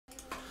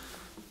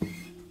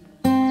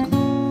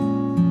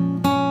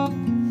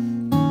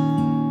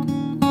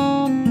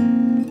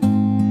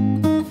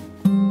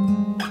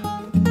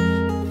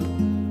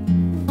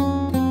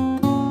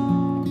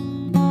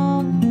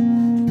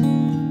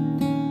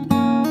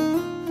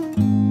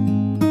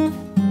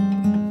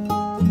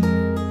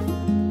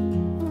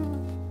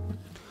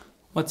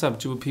What's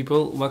up, Jooba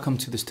people? Welcome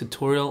to this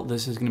tutorial.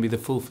 This is going to be the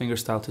full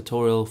fingerstyle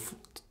tutorial,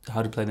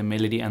 how to play the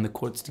melody and the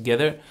chords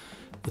together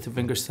with the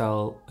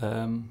fingerstyle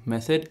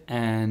method,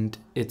 and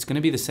it's going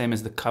to be the same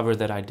as the cover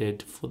that I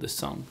did for the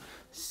song.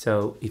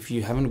 So if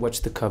you haven't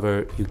watched the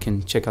cover, you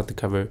can check out the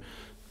cover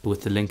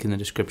with the link in the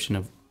description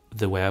of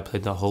the way I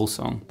played the whole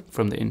song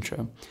from the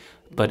intro.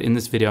 But in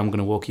this video, I'm going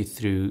to walk you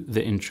through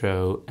the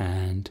intro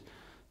and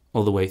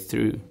all the way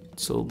through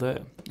till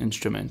the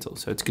instrumental.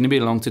 So it's going to be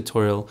a long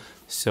tutorial,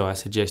 so I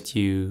suggest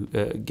you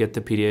get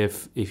the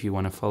PDF if you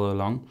want to follow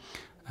along.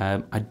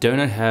 I do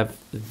not have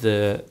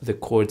the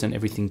chords and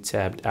everything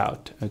tabbed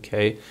out,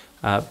 okay?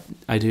 I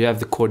do have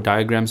the chord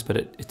diagrams, but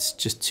it's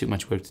just too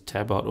much work to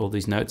tab out all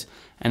these notes,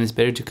 and it's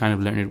better to kind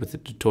of learn it with the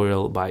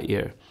tutorial by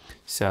ear.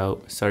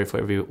 So sorry for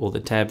all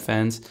the tab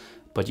fans,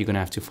 but you're gonna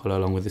have to follow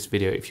along with this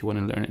video if you want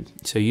to learn it.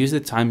 So use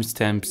the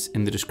timestamps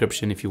in the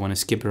description if you want to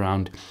skip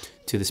around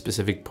to the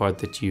specific part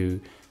that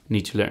you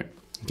need to learn.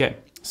 Okay,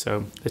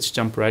 so let's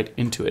jump right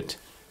into it.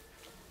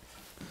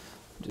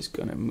 I'm just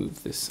gonna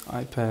move this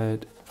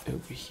iPad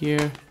over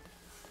here,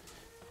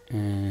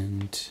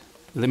 and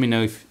let me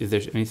know if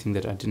there's anything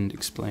that I didn't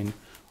explain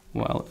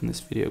well in this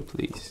video,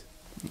 please.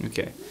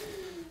 Okay,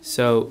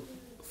 so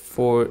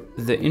for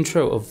the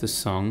intro of the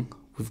song,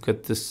 we've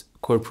got this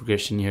chord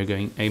progression here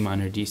going A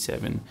minor,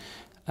 D7,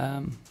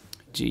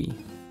 G,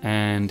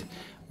 and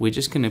we're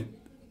just gonna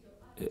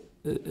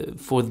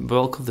for the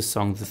bulk of the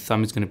song, the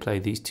thumb is going to play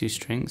these two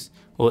strings,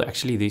 or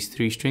actually these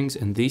three strings,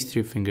 and these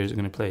three fingers are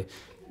going to play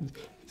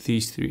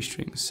these three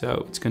strings.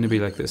 So it's going to be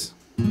like this.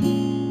 Da,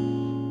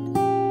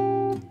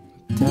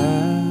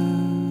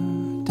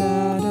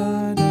 da,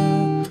 da,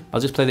 da.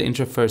 I'll just play the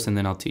intro first and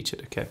then I'll teach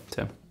it, okay?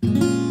 So.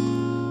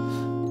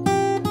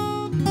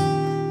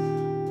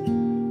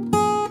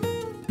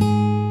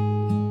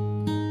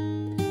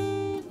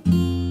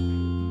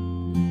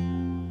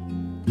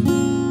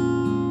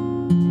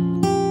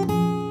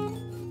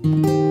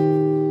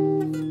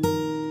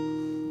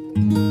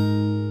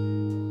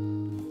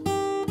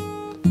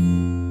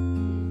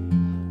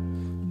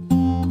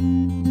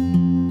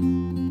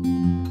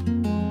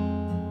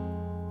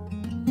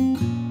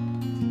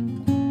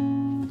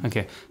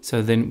 Okay,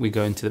 so then we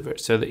go into the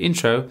verse. So the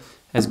intro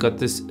has got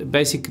this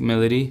basic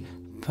melody.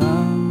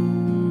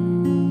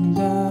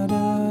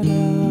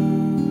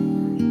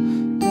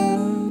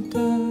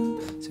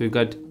 So we've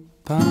got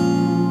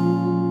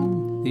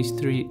these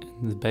three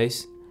in the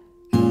bass.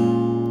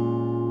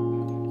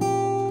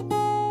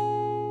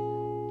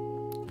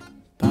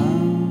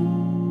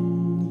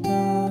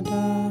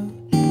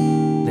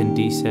 Then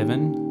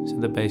D7, so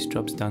the bass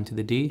drops down to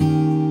the D.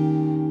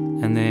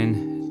 And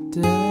then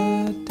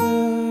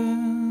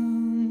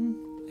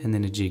and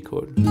then a G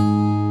chord.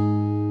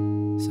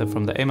 So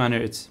from the A minor,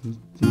 it's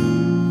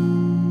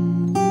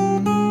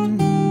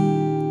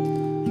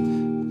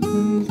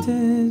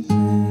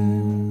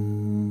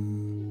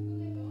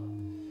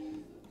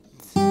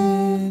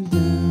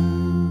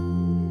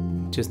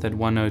just that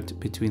one note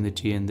between the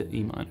G and the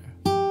E minor.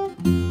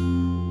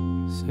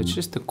 So it's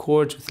just the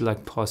chords with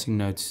like passing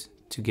notes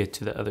to get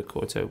to the other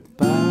chord. So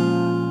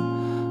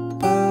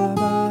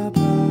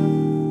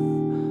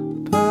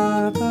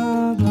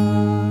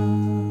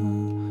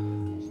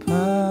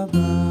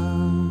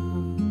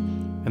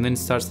and then it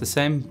starts the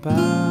same,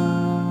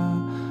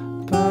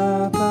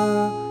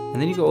 and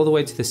then you go all the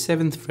way to the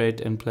 7th fret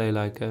and play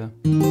like a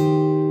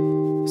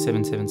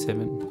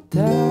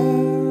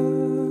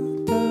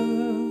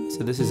 7-7-7.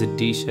 So this is a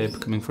D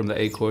shape coming from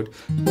the A chord.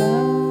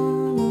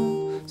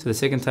 So the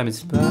second time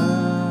it's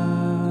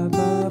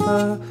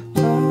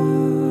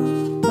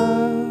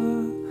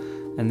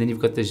and then you've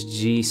got this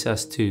G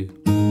sus2,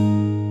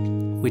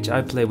 which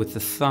I play with the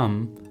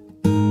thumb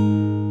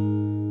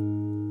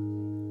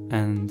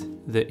and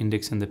the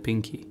index and the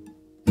pinky.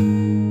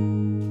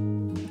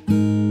 And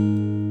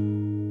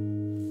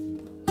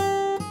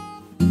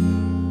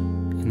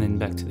then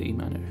back to the E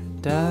minor.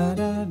 Da,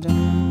 da, da.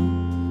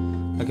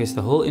 Okay, so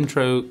the whole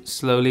intro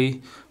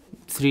slowly.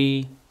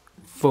 3,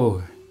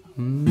 4.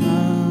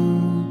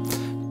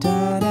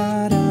 Da,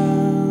 da, da.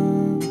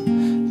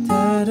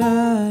 Da,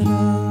 da, da.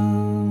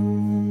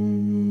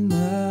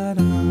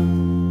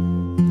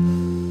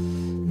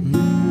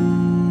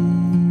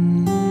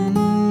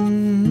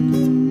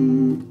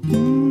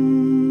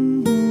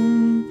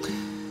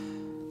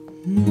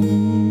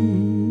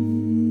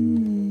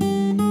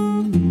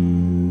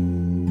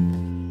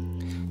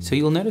 So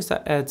you'll notice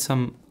I add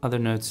some other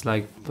notes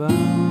like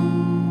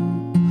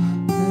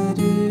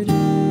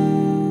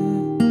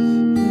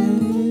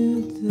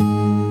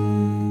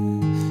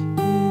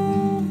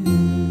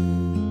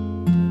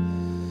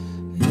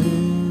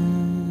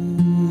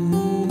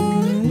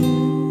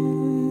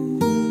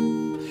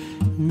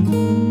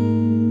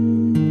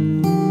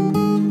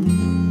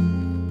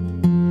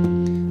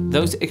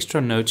those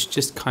extra notes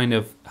just kind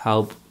of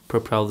help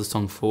propel the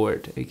song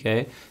forward,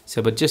 okay?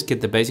 So, but just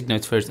get the basic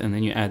notes first and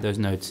then you add those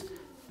notes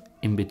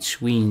in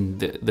between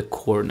the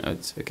core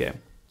notes, okay?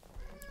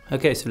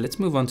 Okay, so let's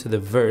move on to the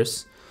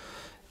verse.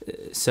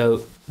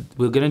 So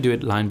we're gonna do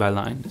it line by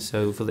line.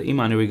 So for the E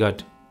minor, we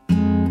got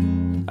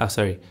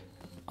sorry,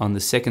 on the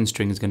second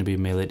string is going to be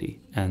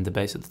melody and the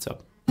bass at the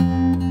top.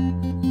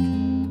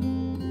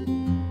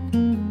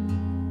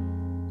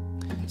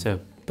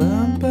 So,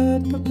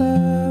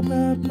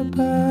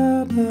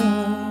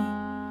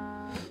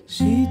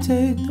 she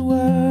take the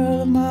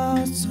world on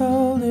my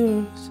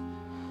shoulders.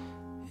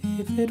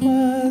 If it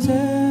was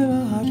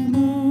ever hard to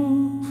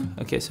move.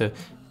 Okay, so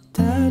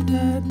da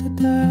da da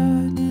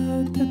da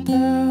da da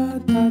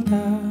da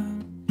da.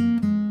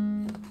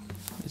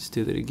 Let's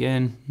do that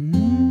again.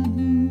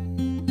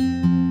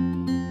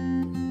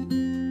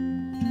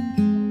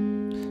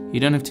 You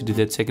don't have to do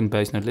that second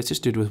bass note. Let's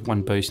just do it with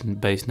one bass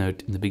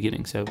note in the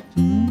beginning. So.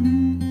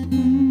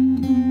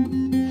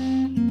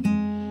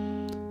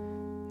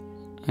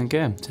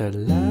 Okay, so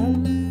la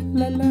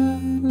la la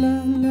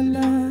la la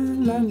la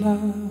la la,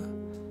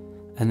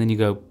 and then you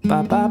go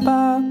ba ba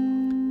ba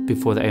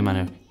before the A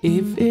minor.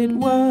 If it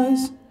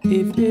was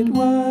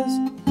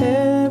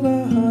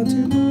ever hard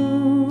to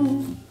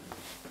move.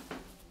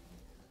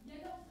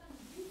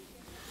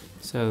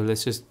 So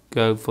let's just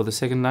go for the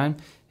second line.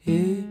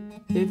 If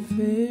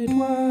it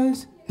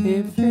was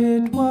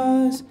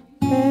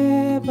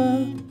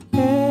ever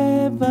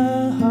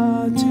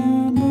hard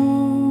to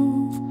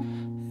move,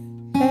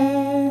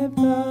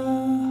 ever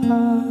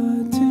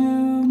hard to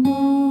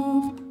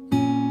move.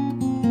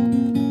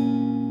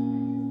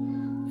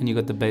 And you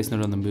got the bass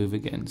note on the move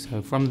again.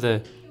 So from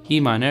the E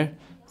minor,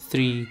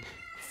 3,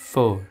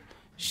 4.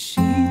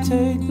 She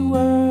take the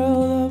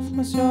world off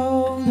my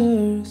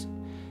shoulders.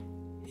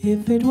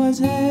 If it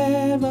was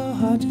ever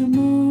hard to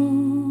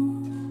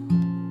move.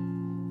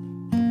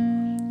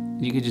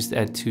 You could just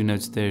add 2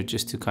 notes there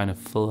just to kind of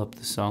fill up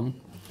the song.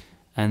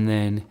 And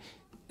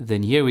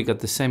then here we got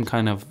the same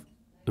kind of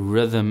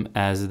rhythm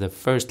as the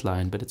first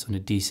line, but it's on a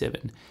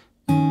D7.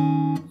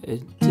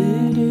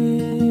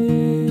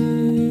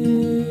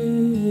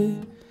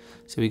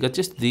 So we got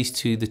just these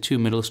two, the 2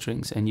 middle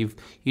strings, and you're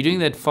doing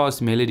that fast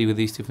melody with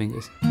these 2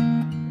 fingers.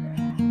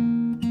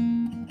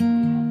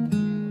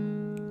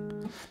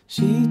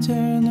 She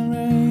turned the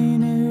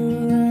rain into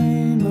a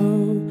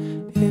rainbow.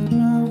 If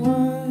I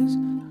was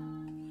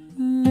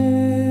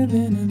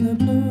living in the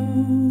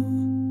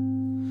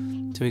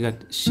blue. So we got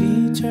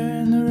she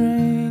turned the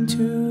rain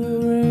to a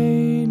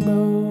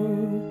rainbow.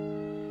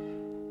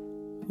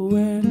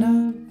 When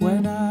I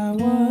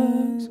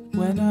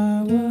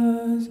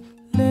was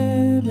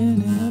living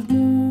in the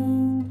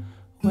blue.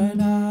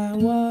 When I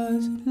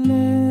was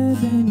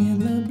living in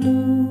the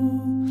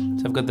blue.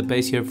 So I've got the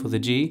bass here for the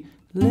G.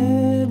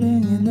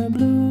 Living in the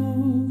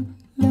blue,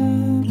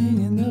 living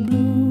in the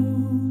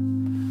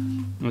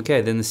blue.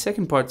 Okay, then the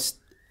second part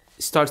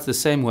starts the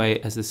same way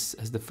as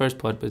the first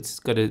part, but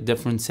it's got a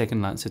different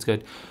second line. So it's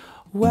got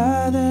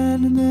why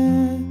then and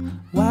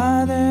then,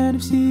 why then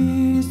if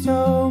she's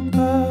so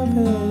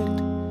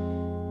perfect,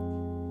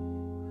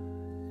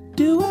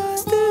 do I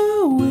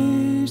still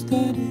wish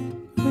that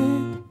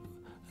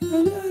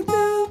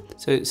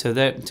it so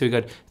we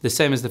got the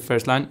same as the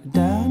first line.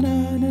 Da,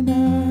 da, da,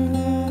 da.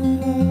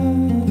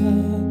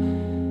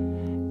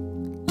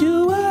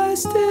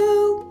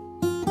 Still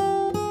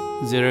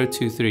 0,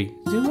 2, 3.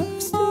 Do I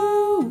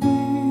still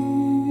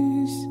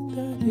wish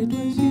that it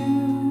was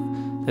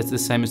you? That's the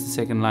same as the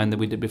second line that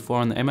we did before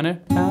on the A minor.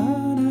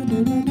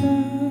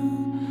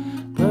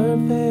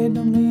 Perfect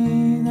don't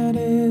mean that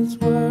it's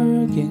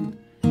working.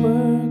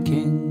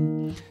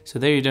 So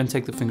there you don't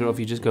take the finger off,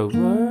 you just go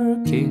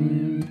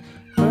working.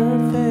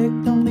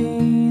 Perfect don't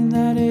mean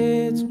that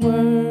it's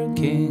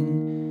working.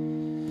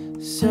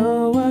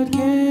 So what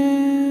can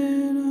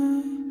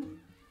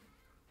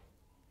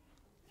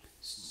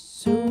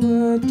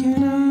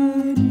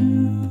I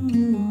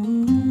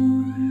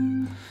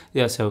do?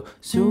 Yeah, so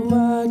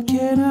what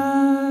can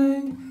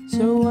I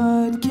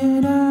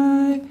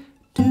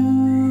do?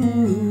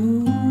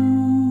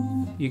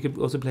 You could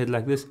also play it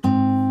like this.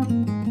 I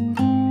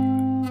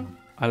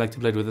like to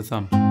play it with the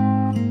thumb.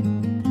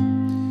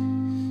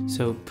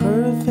 So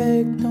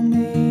perfect don't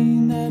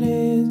mean that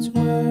it's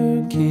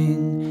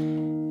working.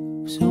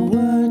 So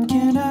what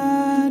can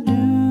I do?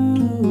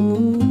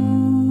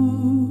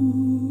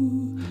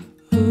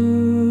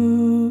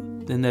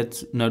 Then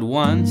that's note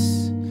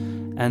once,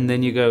 and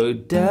then you go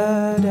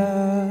da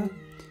da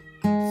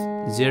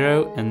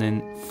 0 and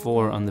then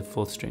 4 on the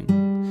 4th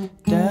string.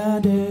 Da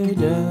da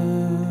da.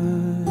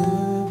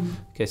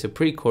 Okay, so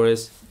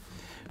pre-chorus.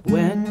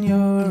 When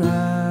you're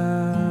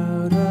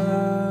out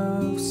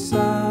of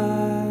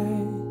sight.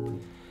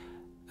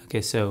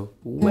 Okay, so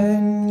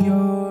when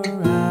you're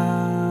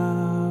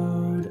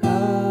out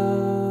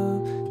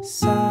of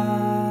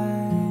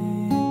sight,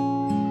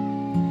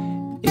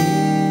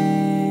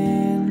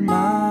 in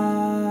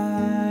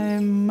my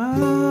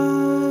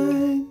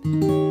mind.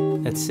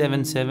 That's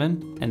 7,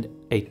 7, and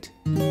 8.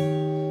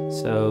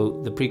 So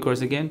the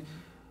pre-chorus again.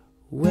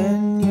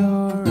 When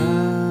you're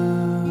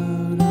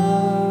out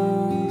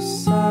of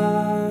sight,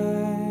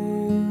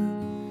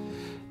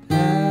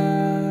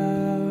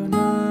 out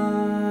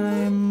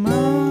my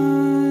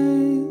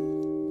mind.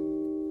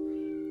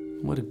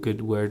 What a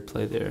good word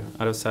play there.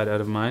 Out of sight, out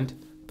of mind,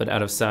 but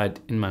out of sight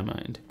in my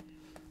mind.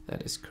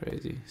 That is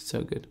crazy.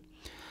 So good.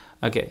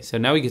 Okay, so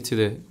now we get to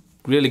the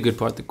really good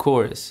part, the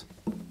chorus.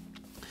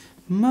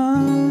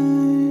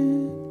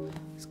 Mine,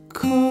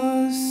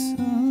 cause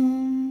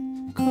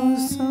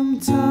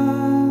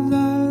sometimes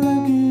I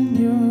look in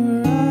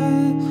your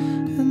eye,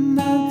 and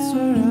that's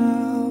where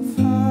I'll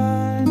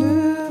find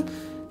a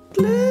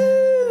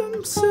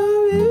glimpse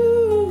of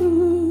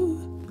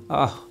you.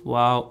 Oh,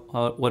 wow.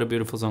 Oh, what a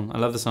beautiful song. I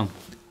love the song.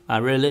 I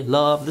really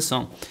love the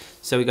song.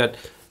 So we got,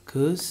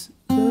 cause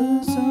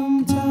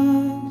sometimes.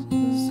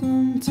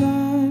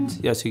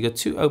 Yeah, so you got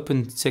 2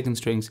 open second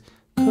strings.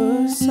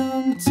 Cause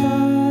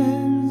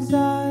sometimes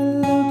I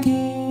look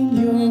in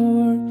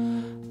your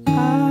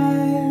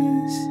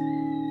eyes.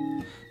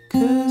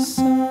 Cause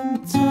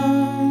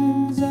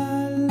sometimes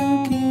I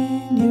look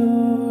in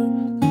your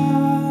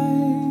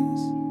eyes.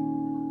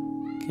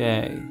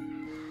 Okay.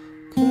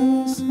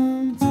 Cause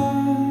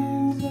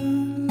sometimes I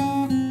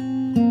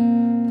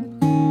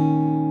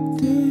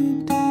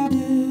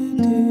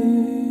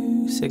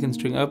look. Second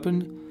string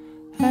open.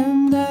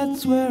 And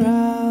that's where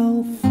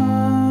I'll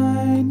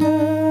find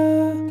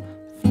her.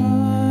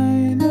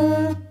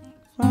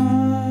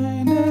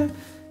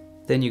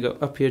 Then you go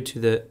up here to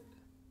the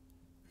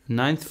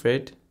 9th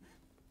fret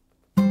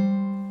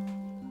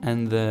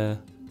and the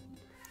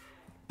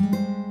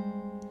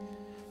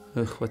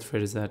what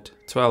fret is that?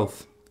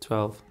 12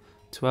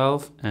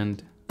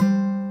 and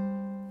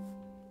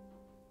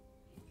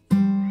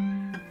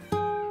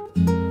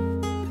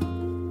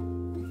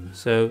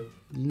so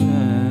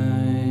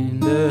 9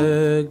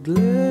 the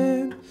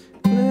glimpse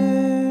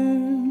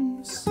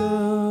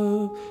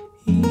of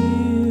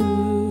you.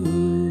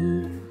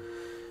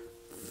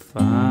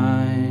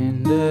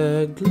 Find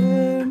a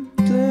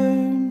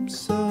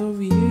glimpse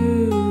of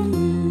you.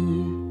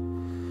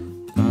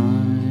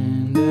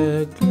 Find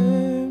a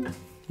glimpse.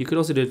 You could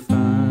also do it,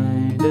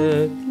 find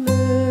a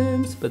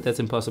glimpse, but that's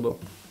impossible.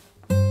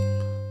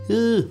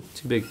 Too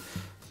big.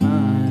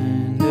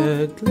 Find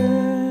a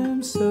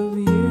glimpse of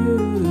you.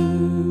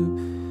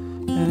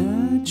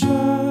 And I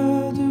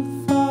try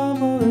to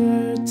follow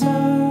your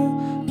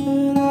time,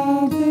 but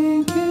I'm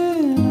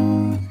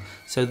thinking of.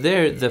 So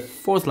there, the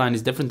 4th line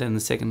is different than the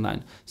 2nd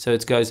line. So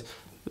it goes,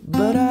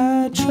 but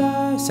I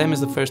try, same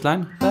as the first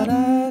line. But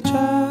I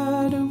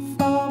try to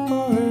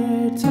follow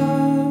her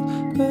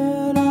time,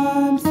 but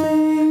I'm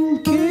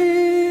thinking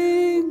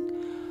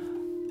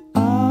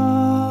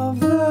of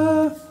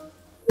the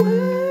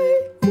way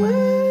it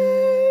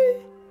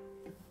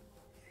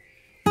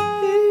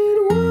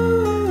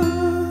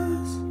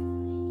was.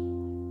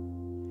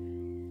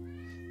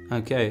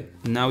 Okay,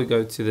 now we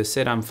go to the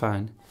Said I'm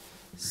Fine.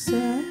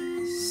 Said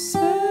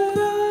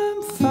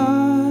I'm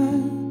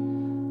fine.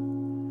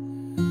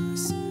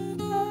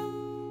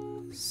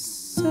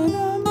 Said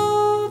I'm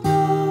moved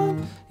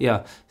on.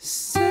 Yeah.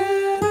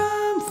 Said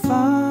I'm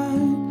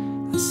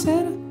fine. I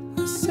said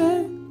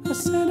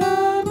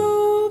I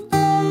moved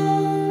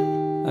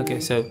on. Okay,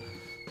 so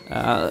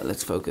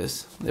let's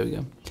focus. There we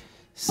go.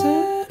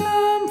 Said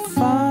I'm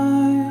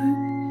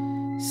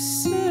fine.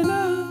 Said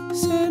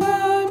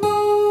I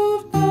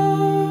moved on.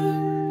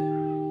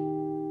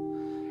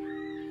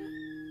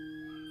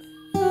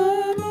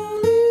 I'm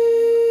only.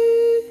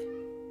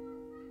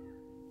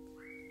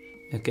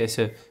 Okay,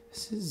 so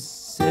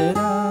said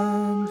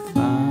I'm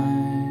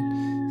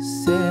fine.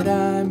 Said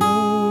I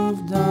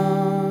moved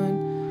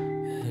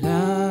on, but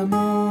I'm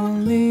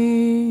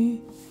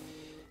only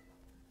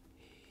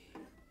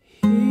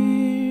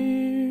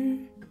here.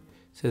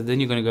 So then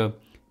you're gonna go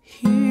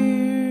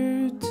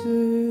here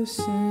to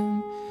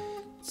sing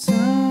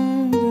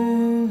time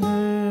in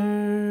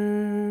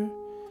her.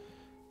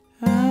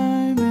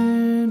 I'm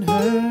in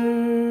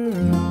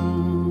her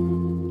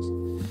arms.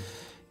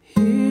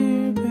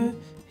 Here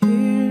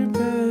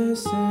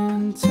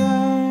passing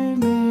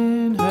time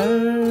in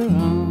her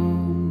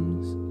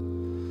arms.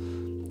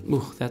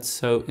 Ooh, that's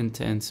so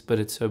intense, but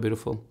it's so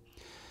beautiful.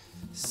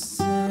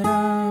 Said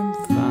I'm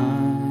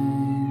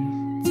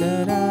fine.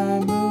 Said I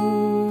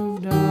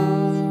moved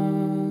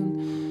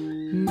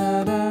on.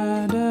 Na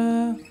da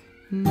da,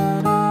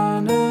 na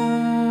da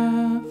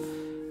da.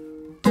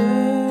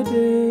 Da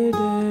da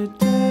da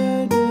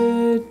da da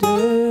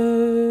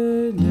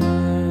da.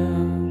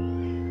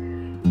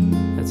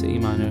 That's an E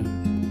minor.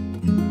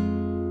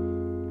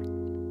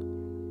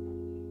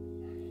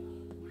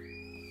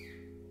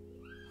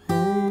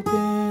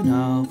 Hoping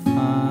I'll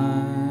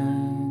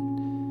find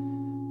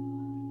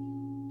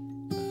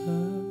a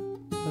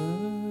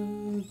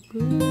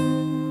glimpse.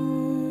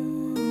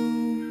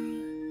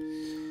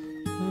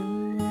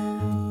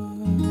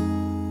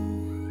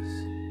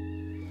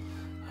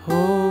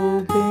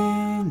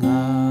 Hoping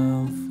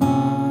I'll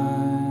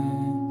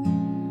find.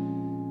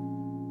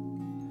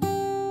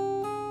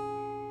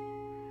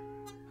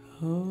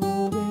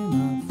 Hoping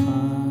I'll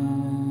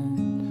find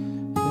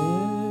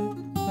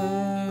a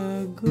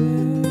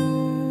glimpse.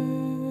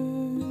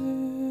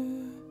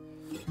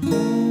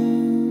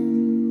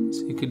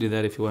 You could do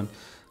that if you want.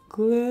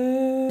 Glimpse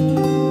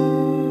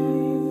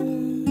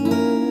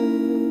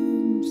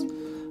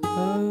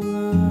of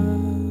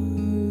love.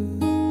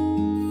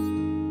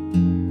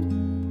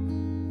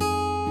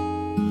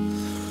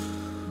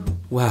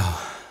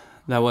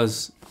 that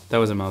was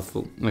a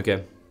mouthful.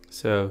 Okay,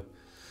 so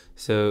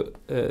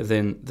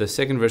then the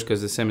second verse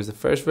goes the same as the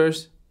first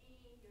verse,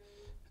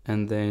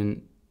 and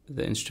then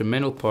the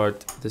instrumental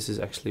part, this is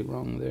actually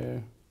wrong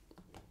there.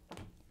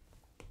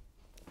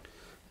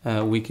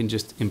 We can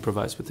just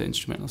improvise with the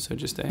instrumental, so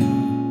just a.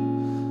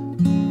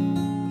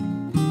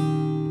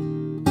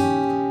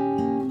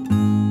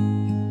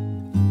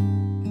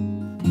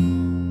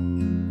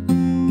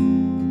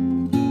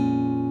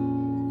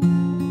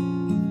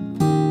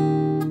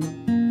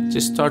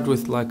 Just start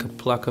with like a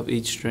pluck of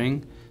each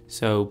string.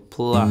 So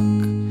pluck,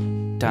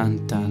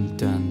 dun dun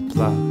dun,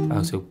 pluck.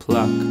 Also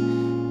pluck,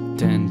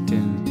 dun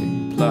dun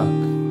dun, pluck,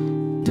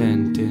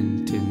 dun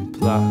dun dun,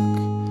 pluck,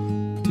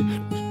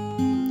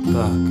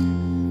 pluck,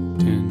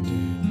 dun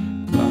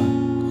dun, pluck,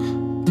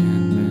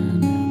 dun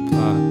dun dun,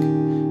 pluck,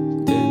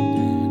 dun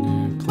dun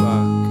dun,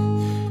 pluck.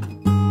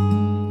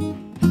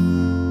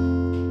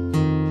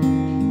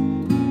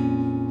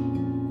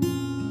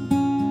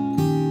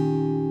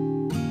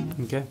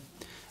 Okay.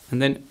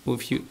 And then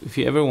if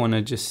you ever want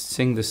to just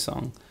sing this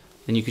song,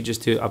 then you could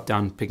just do up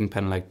down picking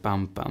pattern like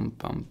bum bum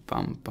bum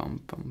bum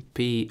bum bum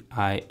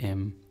P-I-M-A-M-I.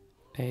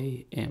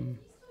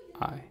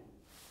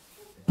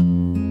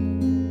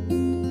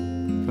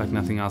 Like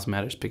nothing else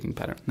matters picking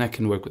pattern. That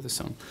can work with the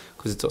song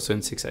because it's also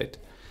in 6/8.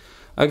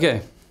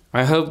 Okay,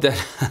 I hope that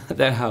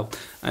that helped.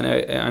 I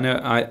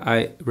know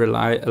I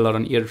rely a lot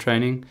on ear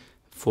training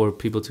for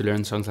people to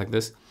learn songs like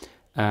this,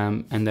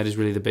 and that is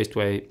really the best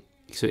way.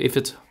 So if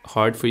it's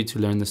hard for you to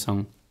learn the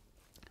song,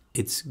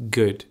 it's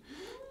good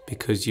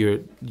because you're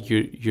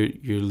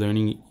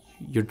learning,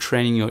 you're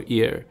training your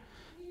ear,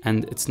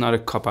 and it's not a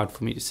cop out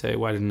for me to say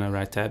why didn't I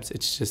write tabs.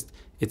 It's just,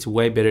 it's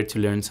way better to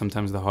learn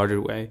sometimes the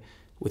harder way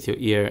with your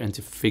ear and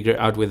to figure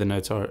out where the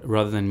notes are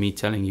rather than me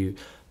telling you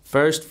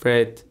first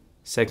fret,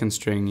 second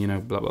string, you know,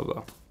 blah blah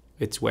blah.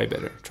 It's way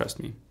better, trust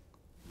me.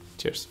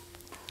 Cheers.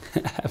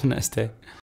 Have a nice day.